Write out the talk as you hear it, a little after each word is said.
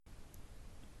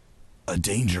A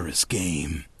Dangerous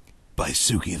Game by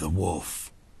Suki the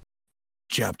Wolf.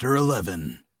 Chapter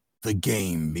 11. The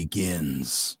Game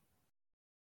Begins.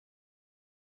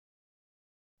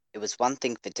 It was one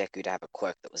thing for Deku to have a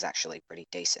quirk that was actually pretty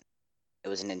decent. It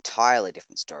was an entirely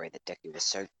different story that Deku was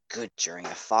so good during a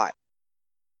fight.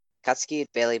 Katsuki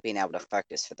had barely been able to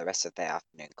focus for the rest of their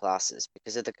afternoon classes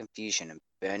because of the confusion and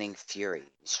burning fury in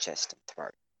his chest and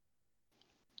throat.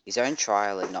 His own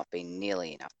trial had not been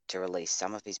nearly enough to release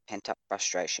some of his pent-up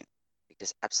frustration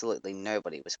because absolutely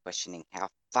nobody was questioning how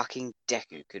fucking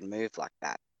Deku could move like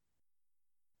that.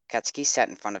 Katsuki sat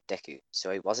in front of Deku, so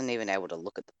he wasn't even able to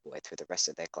look at the boy through the rest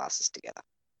of their classes together.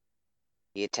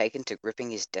 He had taken to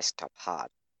gripping his desktop hard,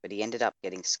 but he ended up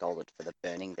getting scolded for the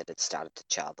burning that had started to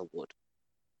char the wood.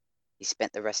 He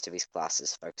spent the rest of his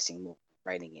classes focusing more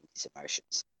on reining in his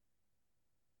emotions.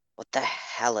 What the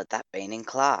hell had that been in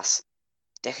class?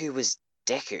 Deku was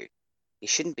Deku. He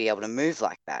shouldn't be able to move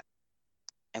like that.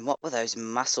 And what were those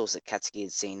muscles that Katsuki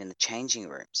had seen in the changing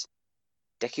rooms?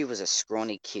 Deku was a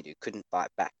scrawny kid who couldn't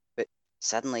fight back, but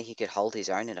suddenly he could hold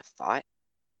his own in a fight?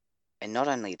 And not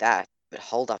only that, but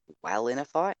hold up well in a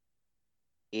fight?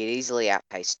 He had easily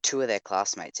outpaced two of their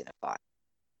classmates in a fight.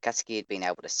 Katsuki had been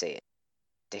able to see it.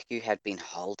 Deku had been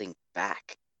holding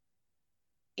back.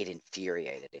 It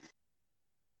infuriated him.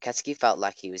 Katsuki felt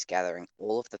like he was gathering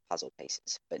all of the puzzle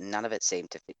pieces, but none of it seemed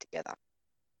to fit together.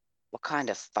 What kind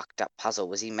of fucked up puzzle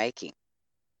was he making?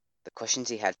 The questions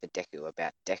he had for Deku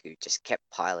about Deku just kept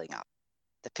piling up.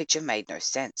 The picture made no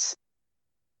sense.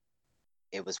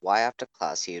 It was why after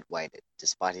class he had waited,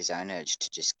 despite his own urge to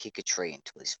just kick a tree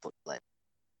until his foot bled.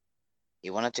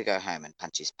 He wanted to go home and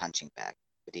punch his punching bag,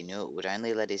 but he knew it would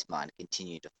only let his mind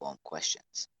continue to form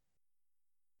questions.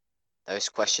 Those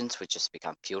questions would just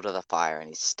become fuel to the fire in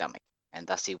his stomach, and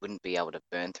thus he wouldn't be able to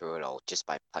burn through it all just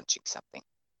by punching something.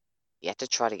 He had to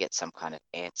try to get some kind of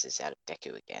answers out of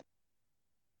Deku again.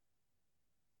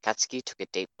 Katsuki took a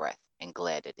deep breath and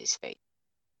glared at his feet.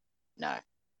 No,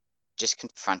 just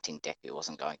confronting Deku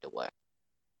wasn't going to work.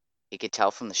 He could tell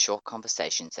from the short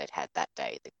conversations they'd had that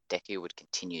day that Deku would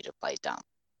continue to play dumb,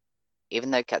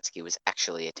 even though Katsuki was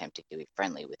actually attempting to be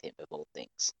friendly with him of all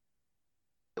things.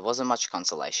 It wasn't much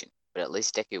consolation, but at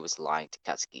least Deku was lying to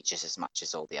Katsuki just as much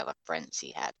as all the other friends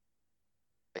he had.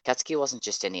 But Katsuki wasn't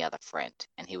just any other friend,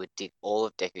 and he would dig all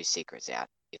of Deku's secrets out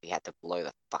if he had to blow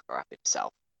the fucker up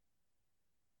himself.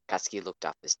 Katsuki looked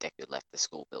up as Deku left the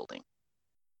school building.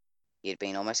 He had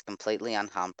been almost completely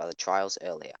unharmed by the trials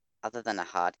earlier, other than a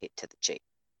hard hit to the cheek.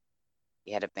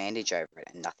 He had a bandage over it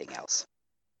and nothing else.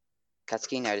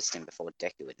 Katsuki noticed him before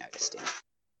Deku had noticed him.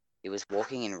 He was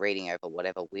walking and reading over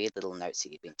whatever weird little notes he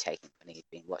had been taking when he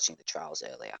had been watching the trials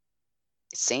earlier.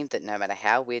 It seemed that no matter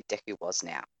how weird Deku was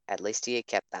now, at least he had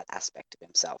kept that aspect of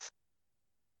himself.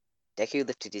 Deku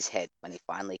lifted his head when he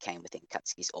finally came within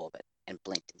Katsuki's orbit and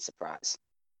blinked in surprise.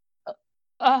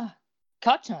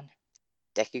 Kacchan.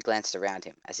 Deku glanced around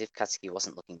him as if Katsuki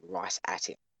wasn't looking right at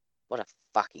him. What a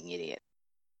fucking idiot.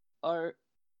 Are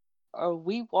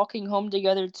we walking home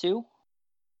together too?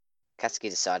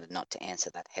 Katsuki decided not to answer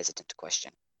that hesitant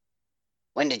question.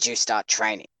 When did you start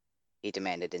training? He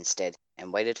demanded instead,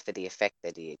 and waited for the effect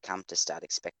that he had come to start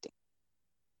expecting.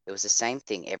 It was the same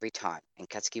thing every time, and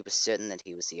Katsuki was certain that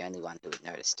he was the only one who had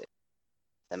noticed it.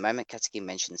 The moment Katsuki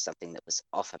mentioned something that was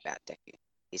off about Deku,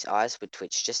 his eyes would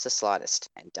twitch just the slightest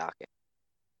and darken.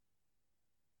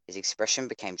 His expression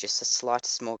became just the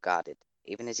slightest more guarded,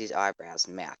 even as his eyebrows,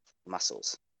 mouth,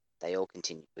 muscles, they all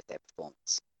continued with their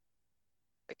performance.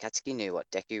 But Katsuki knew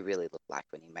what Deku really looked like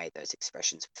when he made those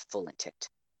expressions with full intent,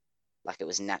 like it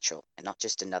was natural and not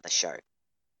just another show.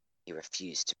 He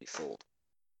refused to be fooled.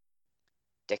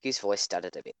 Deku's voice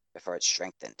stuttered a bit before it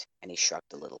strengthened, and he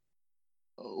shrugged a little.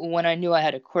 When I knew I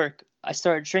had a quirk, I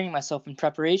started training myself in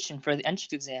preparation for the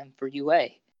entrance exam for UA.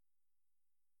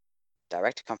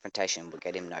 Direct confrontation would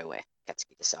get him nowhere,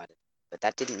 Katsuki decided, but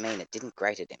that didn't mean it didn't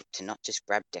grate at him to not just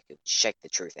grab Deku and shake the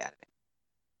truth out of him.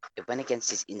 It went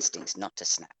against his instincts not to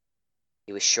snap.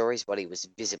 He was sure his body was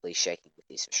visibly shaking with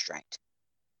his restraint.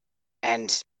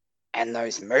 And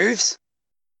those moves?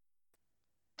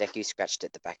 Deku scratched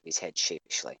at the back of his head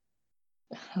sheepishly.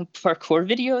 Parkour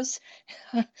videos?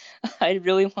 I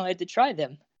really wanted to try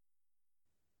them.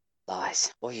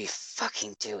 Lies. All you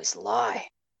fucking do is lie.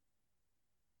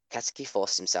 Katsuki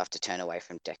forced himself to turn away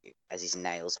from Deku as his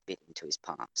nails bit into his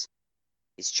palms.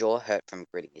 His jaw hurt from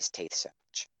gritting his teeth so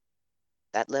much.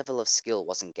 That level of skill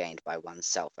wasn't gained by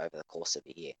oneself over the course of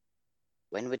a year.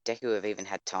 When would Deku have even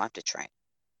had time to train?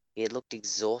 He had looked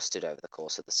exhausted over the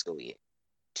course of the school year.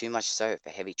 Too much so for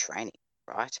heavy training,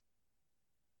 right?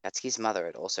 Katsuki's mother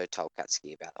had also told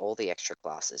Katsuki about all the extra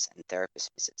classes and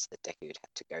therapist visits that Deku had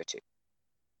had to go to.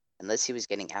 Unless he was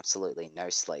getting absolutely no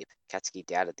sleep, Katsuki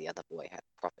doubted the other boy had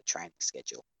a proper training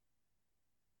schedule.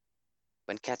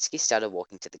 When Katsuki started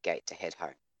walking to the gate to head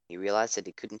home, he realized that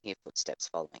he couldn't hear footsteps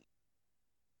following him.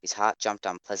 His heart jumped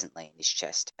unpleasantly in his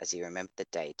chest as he remembered the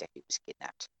day Deku was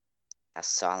kidnapped. How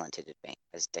silent it had been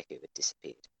as Deku had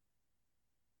disappeared.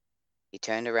 He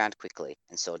turned around quickly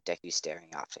and saw Deku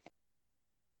staring after him.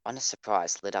 Honest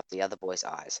surprise lit up the other boy's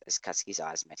eyes as Katsuki's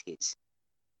eyes met his.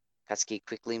 Katsuki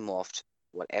quickly morphed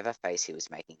whatever face he was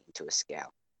making into a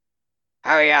scowl.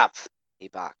 "Hurry up!" he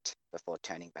barked, before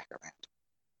turning back around.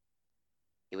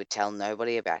 He would tell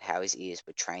nobody about how his ears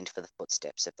were trained for the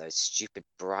footsteps of those stupid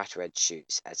bright red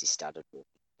shoes as he started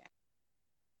walking again.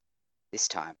 This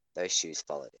time, those shoes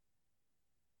followed him.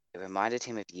 It reminded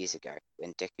him of years ago,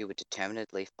 when Deku would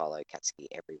determinedly follow Katsuki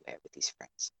everywhere with his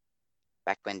friends.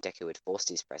 Back when Deku had forced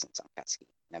his presence on Katsuki,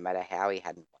 no matter how he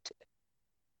hadn't wanted it.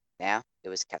 Now, it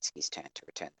was Katsuki's turn to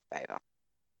return the favor.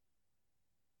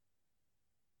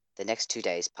 The next 2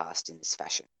 days passed in this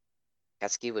fashion.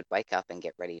 Katsuki would wake up and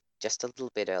get ready just a little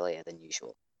bit earlier than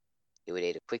usual. He would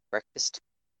eat a quick breakfast,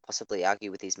 possibly argue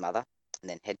with his mother, and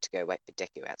then head to go wait for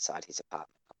Deku outside his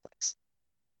apartment complex.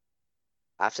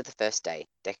 After the first day,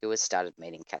 Deku had started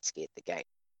meeting Katsuki at the gate.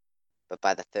 But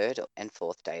by the third and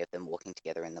fourth day of them walking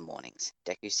together in the mornings,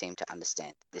 Deku seemed to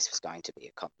understand that this was going to be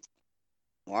a common thing.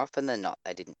 More often than not,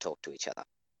 they didn't talk to each other.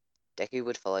 Deku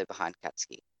would follow behind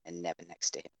Katsuki, and never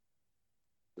next to him.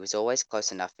 He was always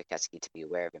close enough for Katsuki to be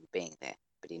aware of him being there,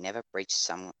 but he never breached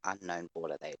some unknown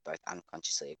border they had both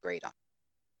unconsciously agreed on.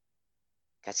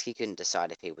 Katsuki couldn't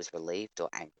decide if he was relieved or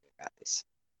angry about this.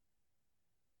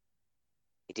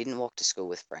 He didn't walk to school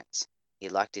with friends. He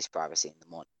liked his privacy in the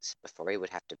mornings, before he would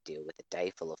have to deal with a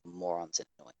day full of morons and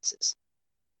annoyances.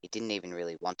 He didn't even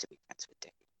really want to be friends with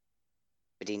Deku.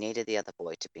 But he needed the other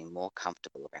boy to be more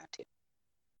comfortable around him.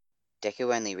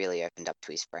 Deku only really opened up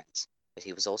to his friends, but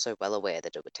he was also well aware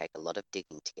that it would take a lot of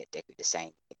digging to get Deku to say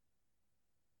anything.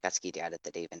 Katsuki doubted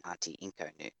that even Auntie Inko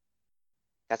knew.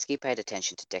 Katsuki paid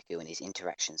attention to Deku and his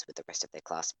interactions with the rest of their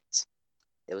classmates.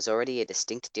 There was already a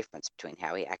distinct difference between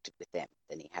how he acted with them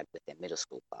than he had with their middle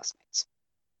school classmates.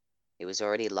 He was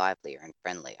already livelier and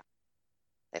friendlier.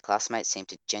 Their classmates seemed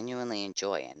to genuinely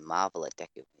enjoy and marvel at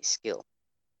Deku and his skill.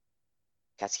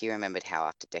 Katsuki remembered how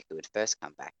after Deku had first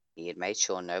come back, he had made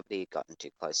sure nobody had gotten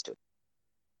too close to him.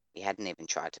 He hadn't even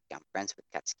tried to become friends with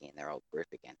Katsuki and their old group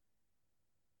again.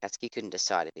 Katsuki couldn't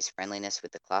decide if his friendliness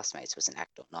with the classmates was an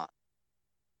act or not.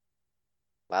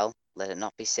 Well, let it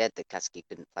not be said that Katsuki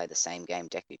couldn't play the same game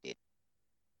Deku did.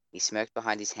 He smirked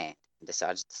behind his hand and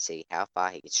decided to see how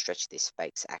far he could stretch this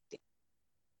fake's acting.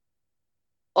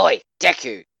 "Oi,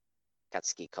 Deku!"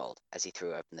 Katsuki called as he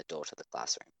threw open the door to the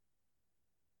classroom.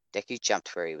 Deku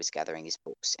jumped where he was gathering his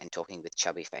books and talking with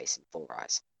Chubby Face and Four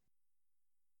Eyes.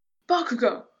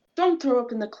 "Bakugo, don't throw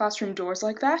open the classroom doors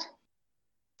like that!"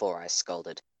 Four Eyes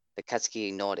scolded, but Katsuki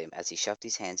ignored him as he shoved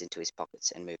his hands into his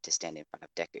pockets and moved to stand in front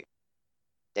of Deku.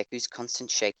 Deku's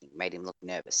constant shaking made him look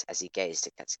nervous as he gazed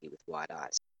at Katsuki with wide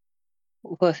eyes.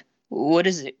 What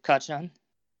is it, Kachan?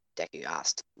 Deku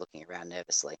asked, looking around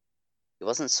nervously. He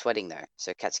wasn't sweating though,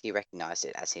 so Katsuki recognized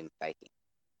it as him faking.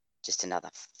 Just another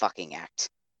fucking act.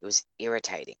 It was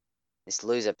irritating. This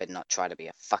loser better not try to be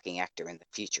a fucking actor in the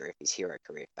future if his hero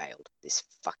career failed. This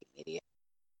fucking idiot.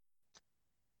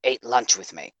 "Eat lunch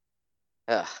with me."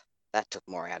 Ugh, that took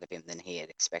more out of him than he had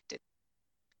expected.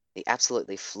 The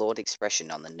absolutely flawed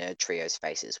expression on the nerd trio's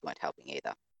faces weren't helping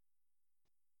either.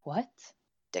 What?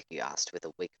 Deku asked with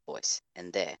a weak voice,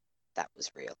 and that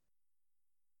was real.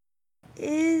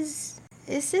 Is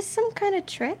this some kind of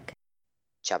trick?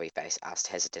 Chubby Face asked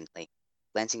hesitantly,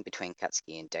 glancing between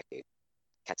Katsuki and Deku.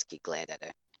 Katsuki glared at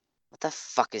her. What the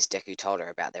fuck has Deku told her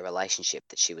about their relationship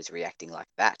that she was reacting like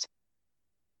that?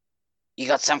 "You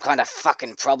got some kind of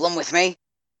fucking problem with me?"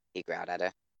 he growled at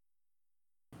her.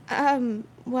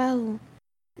 Well,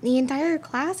 the entire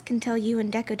class can tell you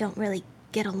and Deku don't really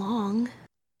get along.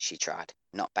 She tried,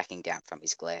 not backing down from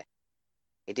his glare.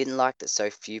 He didn't like that so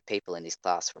few people in his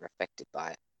class were affected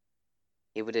by it.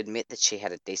 He would admit that she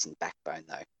had a decent backbone,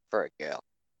 though, for a girl.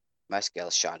 Most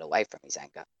girls shied away from his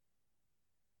anger.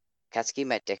 Katsuki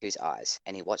met Deku's eyes,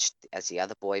 and he watched as the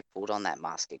other boy pulled on that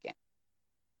mask again.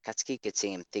 Katsuki could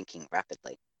see him thinking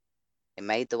rapidly. It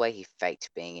made the way he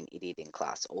faked being an idiot in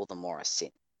class all the more a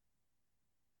sin.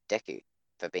 Deku,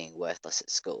 for being worthless at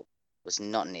school, was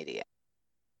not an idiot.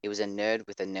 He was a nerd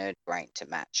with a nerd brain to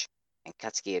match, and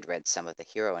Katsuki had read some of the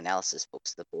hero analysis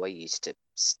books the boy used to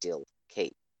still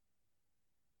keep.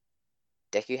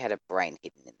 Deku had a brain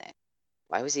hidden in there.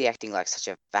 Why was he acting like such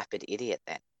a vapid idiot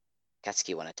then?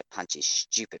 Katsuki wanted to punch his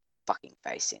stupid fucking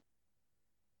face in.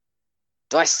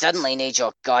 Do I suddenly need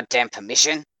your goddamn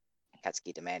permission?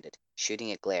 Katsuki demanded,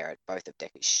 shooting a glare at both of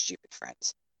Deku's stupid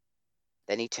friends.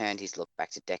 Then he turned his look back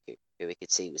to Deku, who he could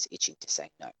see was itching to say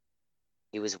no.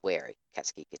 He was wary,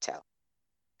 Katsuki could tell.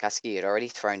 Katsuki had already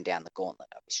thrown down the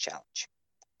gauntlet of his challenge.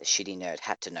 The shitty nerd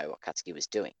had to know what Katsuki was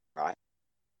doing, right?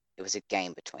 It was a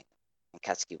game between them, and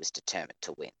Katsuki was determined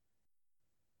to win.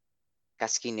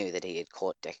 Katsuki knew that he had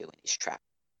caught Deku in his trap.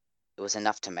 It was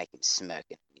enough to make him smirk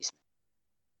in amusement.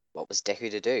 What was Deku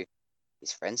to do?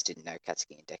 His friends didn't know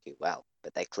Katsuki and Deku well,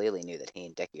 but they clearly knew that he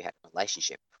and Deku had a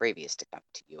relationship previous to coming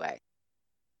to UA.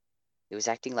 He was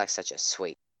acting like such a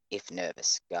sweet, if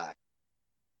nervous, guy.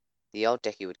 The old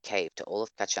Deku would cave to all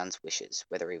of Kachan's wishes,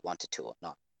 whether he wanted to or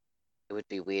not. It would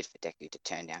be weird for Deku to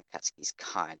turn down Katsuki's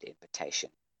kind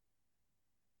invitation.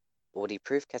 Or would he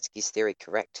prove Katsuki's theory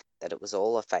correct, that it was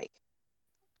all a fake?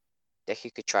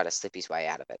 Deku could try to slip his way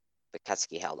out of it, but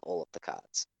Katsuki held all of the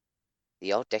cards.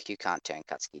 The old Deku can't turn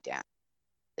Katsuki down.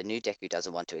 The new Deku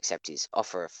doesn't want to accept his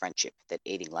offer of friendship that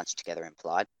eating lunch together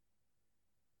implied.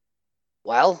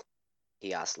 Well?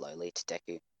 He asked lowly to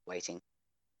Deku, waiting.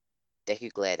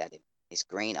 Deku glared at him, his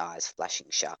green eyes flashing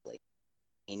sharply.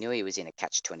 He knew he was in a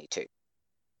catch-22.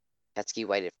 Katsuki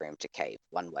waited for him to cave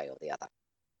one way or the other.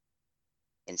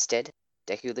 Instead,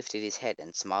 Deku lifted his head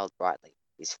and smiled brightly,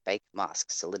 his fake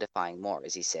mask solidifying more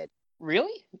as he said,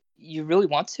 Really? You really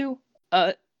want to?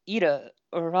 Ida,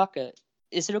 or Raka,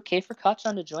 is it okay for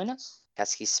Kachan to join us?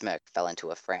 Katsuki's smirk fell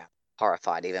into a frown,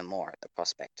 horrified even more at the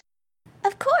prospect.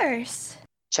 Of course.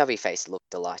 Chubby Face looked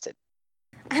delighted.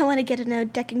 I want to get to know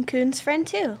Deku-kun's friend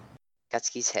too.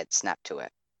 Katsuki's head snapped to her.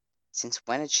 Since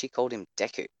when had she called him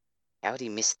Deku? How had he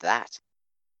missed that?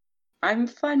 I'm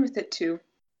fine with it too.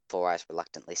 Four Eyes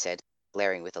reluctantly said,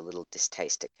 glaring with a little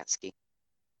distaste at Katsuki.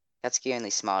 Katsuki only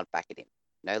smiled back at him,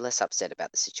 no less upset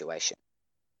about the situation.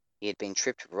 He had been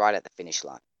tripped right at the finish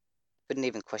line. Couldn't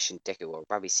even question Deku or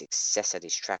rub his success at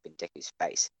his trap in Deku's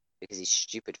face, because his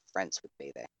stupid friends would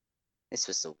be there. This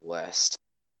was the worst.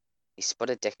 He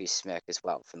spotted Deku's smirk as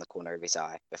well from the corner of his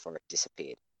eye before it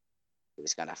disappeared. He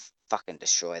was gonna fucking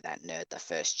destroy that nerd the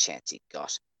first chance he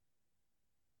got.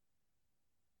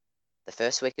 The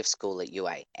first week of school at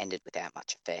UA ended without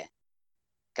much affair.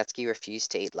 Katsuki refused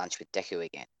to eat lunch with Deku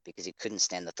again because he couldn't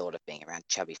stand the thought of being around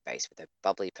Chubby Face with a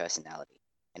bubbly personality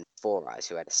and Four Eyes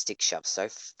who had a stick shoved so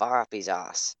far up his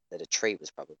ass that a tree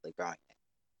was probably growing there.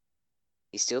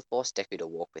 He still forced Deku to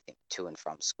walk with him to and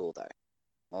from school though,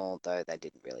 although they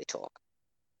didn't really talk.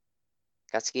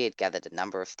 Katsuki had gathered a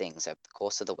number of things over the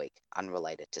course of the week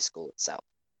unrelated to school itself.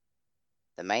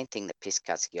 The main thing that pissed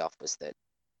Katsuki off was that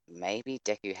maybe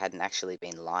Deku hadn't actually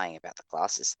been lying about the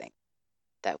classes thing.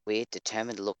 That weird,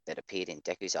 determined look that appeared in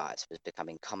Deku's eyes was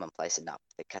becoming commonplace enough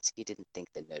that Katsuki didn't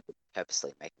think the nerd would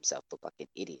purposely make himself look like an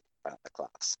idiot in front of the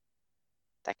class.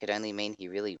 That could only mean he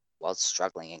really was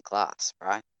struggling in class,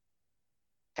 right?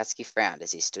 Katsuki frowned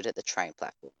as he stood at the train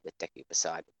platform with Deku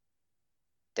beside him.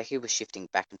 Deku was shifting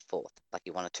back and forth like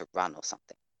he wanted to run or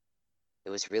something. It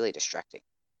was really distracting.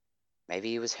 Maybe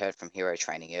he was hurt from hero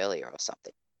training earlier or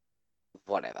something.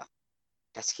 Whatever.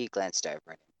 Katsuki glanced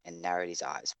over at him and narrowed his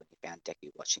eyes when he found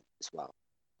Deku watching him as well.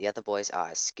 The other boy's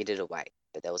eyes skidded away,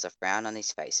 but there was a frown on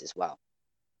his face as well.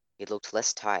 He looked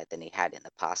less tired than he had in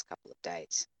the past couple of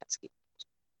days, Katsuki thought.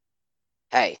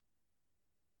 Hey!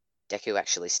 Deku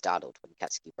actually startled when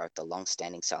Katsuki broke the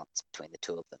long-standing silence between the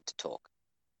two of them to talk.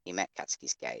 He met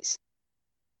Katsuki's gaze.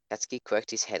 Katsuki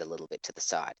quirked his head a little bit to the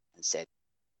side and said,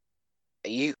 Are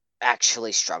you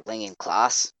actually struggling in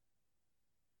class?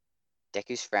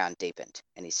 Deku's frown deepened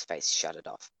and his face shuddered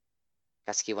off.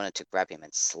 Katsuki wanted to grab him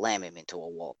and slam him into a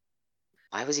wall.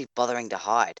 Why was he bothering to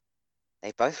hide?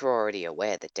 They both were already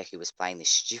aware that Deku was playing this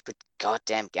stupid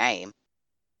goddamn game.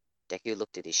 Deku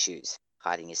looked at his shoes,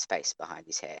 hiding his face behind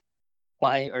his hair.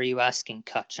 Why are you asking,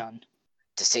 Kachan?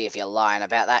 To see if you're lying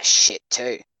about that shit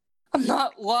too. I'm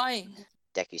not lying.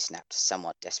 Deku snapped,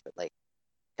 somewhat desperately.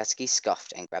 Katsuki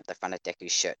scoffed and grabbed the front of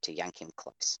Deku's shirt to yank him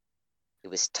close. He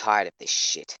was tired of this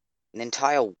shit. An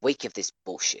entire week of this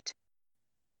bullshit.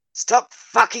 Stop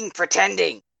fucking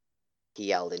pretending! He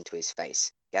yelled into his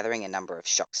face, gathering a number of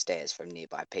shocked stares from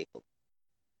nearby people.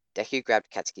 Deku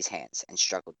grabbed Katsuki's hands and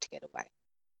struggled to get away.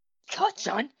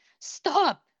 Kachan,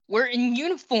 stop! We're in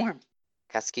uniform!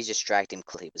 Katsuki just dragged him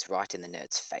till he was right in the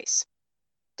nerd's face.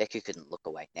 Deku couldn't look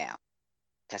away now.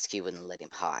 Katsuki wouldn't let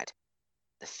him hide.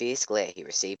 The fierce glare he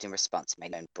received in response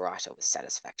made him brighter with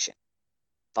satisfaction.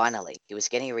 Finally, he was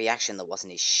getting a reaction that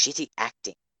wasn't his shitty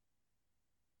acting.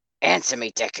 Answer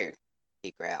me, Deku,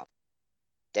 he growled.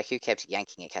 Deku kept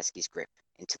yanking at Katsuki's grip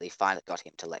until he finally got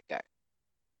him to let go.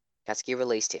 Katsuki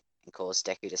released him and caused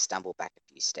Deku to stumble back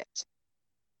a few steps.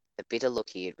 The bitter look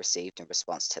he had received in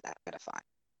response to that gratifying.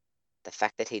 The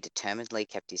fact that he determinedly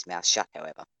kept his mouth shut,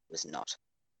 however, was not.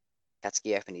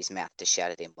 Katsuki opened his mouth to shout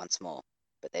at him once more,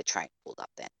 but their train pulled up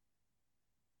then.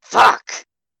 Fuck!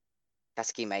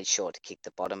 Katsuki made sure to kick the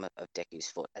bottom of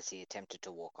Deku's foot as he attempted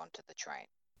to walk onto the train.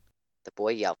 The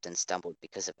boy yelped and stumbled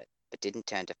because of it, but didn't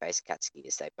turn to face Katsuki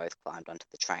as they both climbed onto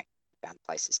the train and found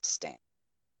places to stand.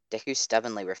 Deku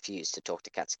stubbornly refused to talk to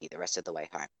Katsuki the rest of the way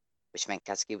home, which meant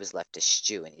Katsuki was left to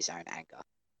stew in his own anger.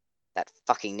 That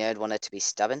fucking nerd wanted to be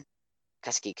stubborn?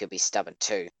 Katsuki could be stubborn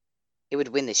too. He would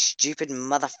win this stupid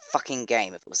motherfucking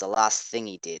game if it was the last thing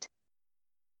he did.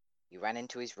 He ran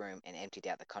into his room and emptied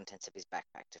out the contents of his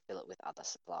backpack to fill it with other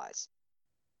supplies.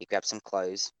 He grabbed some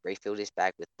clothes, refilled his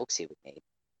bag with books he would need,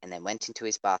 and then went into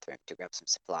his bathroom to grab some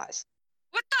supplies.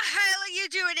 What the hell are you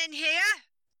doing in here?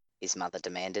 His mother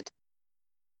demanded.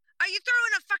 Are you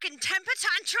throwing a fucking temper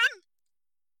tantrum?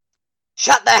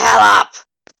 Shut the hell up!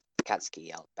 Katsuki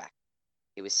yelled back.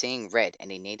 He was seeing red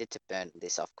and he needed to burn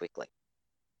this off quickly.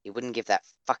 He wouldn't give that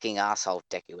fucking asshole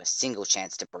Deku a single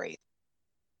chance to breathe.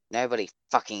 Nobody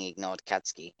fucking ignored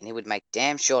Katsuki, and he would make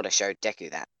damn sure to show Deku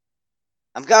that.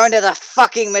 I'm going to the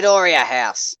fucking Midoriya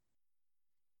house!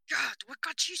 God, what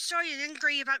got you so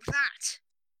angry about that?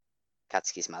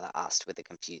 Katsuki's mother asked with a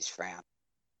confused frown.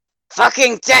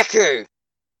 Fucking Deku!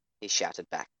 He shouted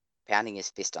back, pounding his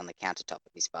fist on the countertop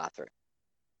of his bathroom.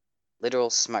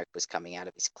 Literal smoke was coming out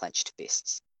of his clenched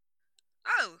fists.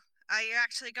 Oh, are you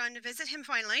actually going to visit him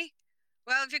finally?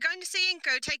 Well, if you're going to see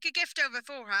Inko, take a gift over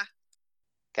for her.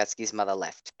 Katsuki's mother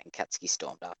left, and Katsuki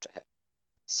stormed after her.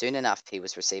 Soon enough, he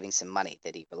was receiving some money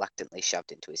that he reluctantly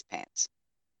shoved into his pants.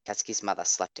 Katsuki's mother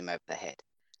slapped him over the head.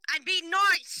 And be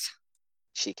nice!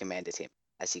 She commanded him,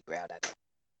 as he growled at her.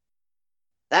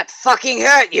 That fucking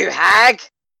hurt you, hag!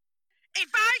 If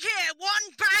I hear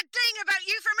one bad thing about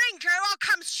you from Inko, I'll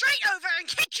come straight over and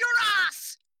kick your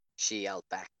ass! She yelled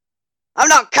back. I'm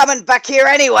not coming back here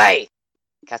anyway!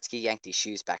 Katsuki yanked his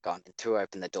shoes back on and threw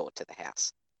open the door to the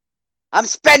house. I'm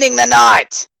spending the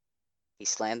night! He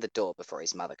slammed the door before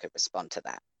his mother could respond to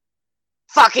that.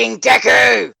 Fucking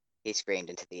Deku! He screamed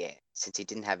into the air, since he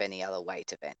didn't have any other way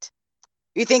to vent.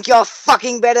 You think you're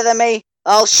fucking better than me?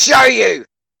 I'll show you!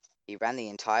 He ran the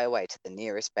entire way to the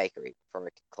nearest bakery before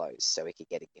it could close so he could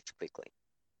get a gift quickly.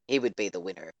 He would be the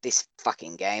winner of this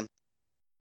fucking game.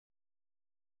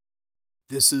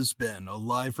 This has been a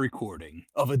live recording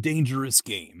of A Dangerous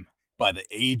Game by the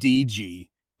ADG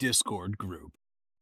Discord group.